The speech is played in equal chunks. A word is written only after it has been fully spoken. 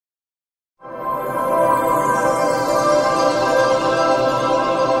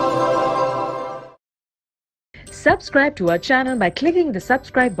Subscribe to our channel by clicking the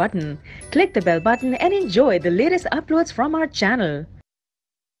subscribe button. Click the bell button and enjoy the latest uploads from our channel.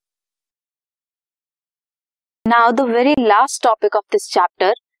 Now the very last topic of this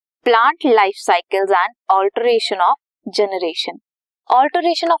chapter, plant life cycles and alteration of generation.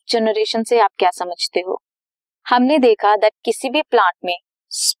 Alteration of generation से आप क्या समझते हो? हमने देखा that किसी भी plant में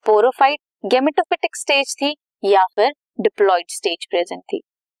स्पोरोफाइट गैमेटोफिटिक स्टेज थी या फिर डिप्लॉइड स्टेज प्रेजेंट थी.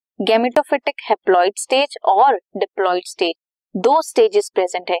 गैमेटोफिटिक हैप्लॉइड स्टेज और डिप्लॉइड स्टेज दो स्टेजेस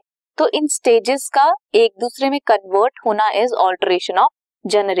प्रेजेंट है. तो इन स्टेजेस का एक दूसरे में कन्वर्ट होना is alteration of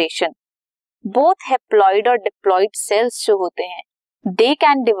generation. Both haploid और डिप्लॉइड सेल्स जो होते हैं they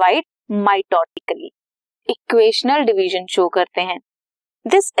can divide mitotically. Equational division show करते हैं.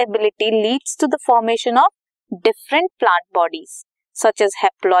 This ability leads to the formation of different plant bodies such as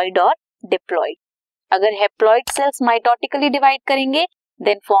haploid और डिप्लॉइड. अगर हैप्लॉइड सेल्स माइटोटिकली डिवाइड करेंगे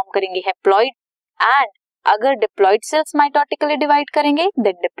then form करेंगे हैप्लॉइड, एंड अगर डिप्लॉइड सेल्स माइटोटिकली डिवाइड करेंगे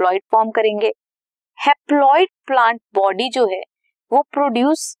then diploid form करेंगे. Haploid plant body जो है वो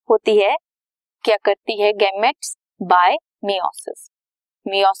प्रोड्यूस होती है, क्या करती है, गैमेट्स बाय मियोसिस.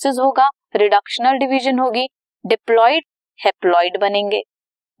 मियोसिस होगा, रिडक्शनल डिवीजन होगी, डिप्लॉइड हैप्लॉइड बनेंगे.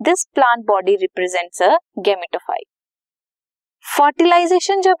 This plant body represents a gametophyte.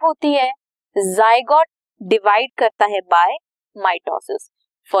 Fertilisation जब होती है जाइगोट डिवाइड करता है बाय माइटोसिस.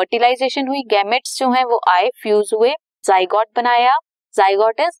 फर्टिलाइजेशन हुई, गैमेट्स जो हैं वो आए, फ्यूज हुए, जाइगोट बनाया,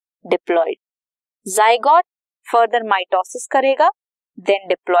 zygote is diploid. Zygote further mitosis करेगा, देन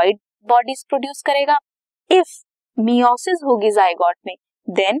डिप्लॉइड बॉडीज प्रोड्यूस करेगा. इफ मियोसिस होगी जाइगोट में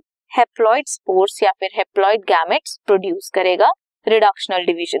देन हैप्लॉइड स्पोर्स या फिर हैप्लॉइड गैमेट्स प्रोड्यूस करेगा, रिडक्शनल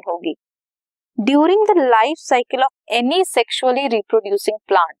डिवीजन होगी. During the life cycle of any sexually reproducing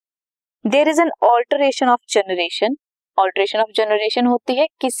plant there is an alteration of generation. Alteration of generation होती है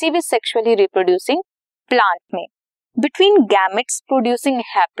किसी भी सेक्सुअली रिप्रोड्यूसिंग प्लांट में. Between gametes producing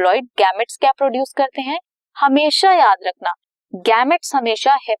haploid, gametes क्या produce करते हैं, हमेशा याद रखना, गैमेट्स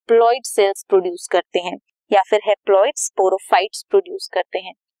हमेशा हैप्लॉइड सेल्स प्रोड्यूस करते हैं या फिर हैप्लॉइड स्पोरोफाइट्स प्रोड्यूस करते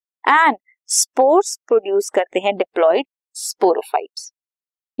हैं, एंड स्पोर्स प्रोड्यूस करते हैं डिप्लॉइड स्पोरोफाइट्स.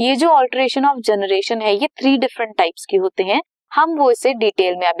 ये जो ऑल्टरेशन ऑफ जनरेशन है ये 3 डिफरेंट टाइप्स की होते हैं. हम वो इसे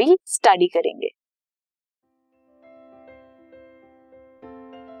डिटेल में अभी स्टडी करेंगे.